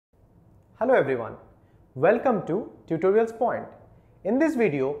Hello everyone, welcome to TutorialsPoint. In this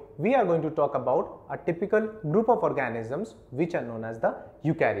video, we are going to talk about a typical group of organisms which are known as the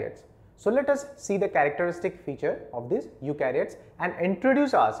eukaryotes. So let us see the characteristic feature of these eukaryotes and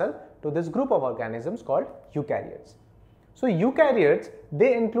introduce ourselves to this group of organisms called eukaryotes. So eukaryotes,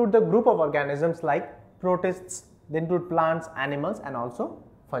 they include the group of organisms like protists, they include plants, animals and also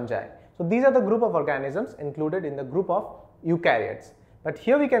fungi. So these are the group of organisms included in the group of eukaryotes. But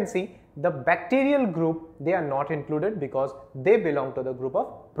here we can see the bacterial group, they are not included because they belong to the group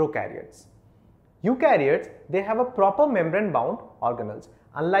of prokaryotes. Eukaryotes, they have a proper membrane bound organelles.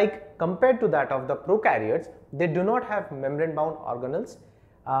 Unlike compared to that of the prokaryotes, they do not have membrane bound organelles.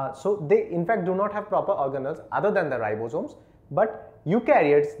 So they in fact do not have proper organelles other than the ribosomes. But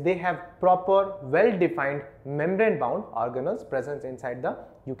eukaryotes, they have proper well defined membrane bound organelles present inside the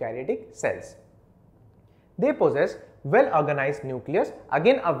eukaryotic cells. They possess well organized nucleus,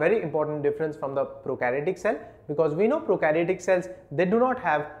 again a very important difference from the prokaryotic cell, because we know prokaryotic cells, they do not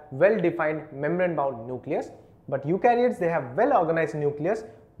have well defined membrane bound nucleus, but eukaryotes, they have well organized nucleus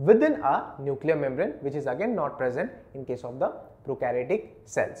within a nuclear membrane, which is again not present in case of the prokaryotic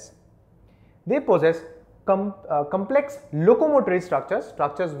cells. They possess complex locomotory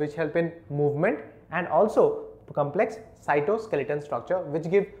structures which help in movement, and also complex cytoskeleton structure which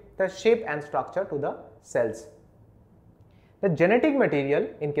give the shape and structure to the cells. The genetic material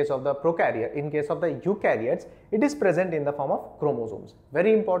in case of the eukaryotes, it is present in the form of chromosomes.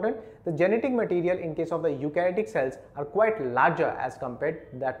 Very important, the genetic material in case of the eukaryotic cells are quite larger as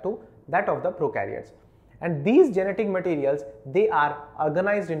compared to that of the prokaryotes. And these genetic materials, they are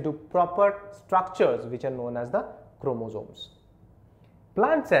organized into proper structures which are known as the chromosomes.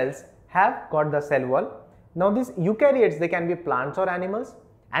 Plant cells have got the cell wall. Now these eukaryotes, they can be plants or animals.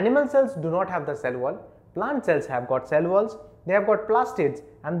 Animal cells do not have the cell wall. Plant cells have got cell walls, they have got plastids,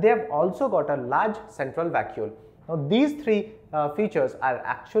 and they have also got a large central vacuole. Now these three features are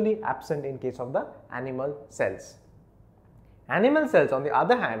actually absent in case of the animal cells. Animal cells, on the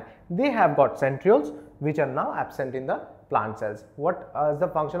other hand, they have got centrioles which are now absent in the plant cells. What is the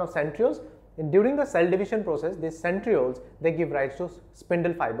function of centrioles? During the cell division process, these centrioles, they give rise to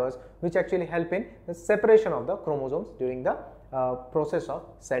spindle fibers which actually help in the separation of the chromosomes during the process of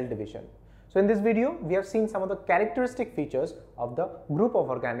cell division. So in this video, we have seen some of the characteristic features of the group of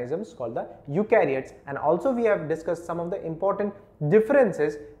organisms called the eukaryotes, and also we have discussed some of the important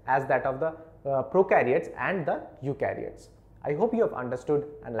differences as that of the prokaryotes and the eukaryotes. I hope you have understood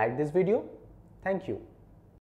and liked this video. Thank you.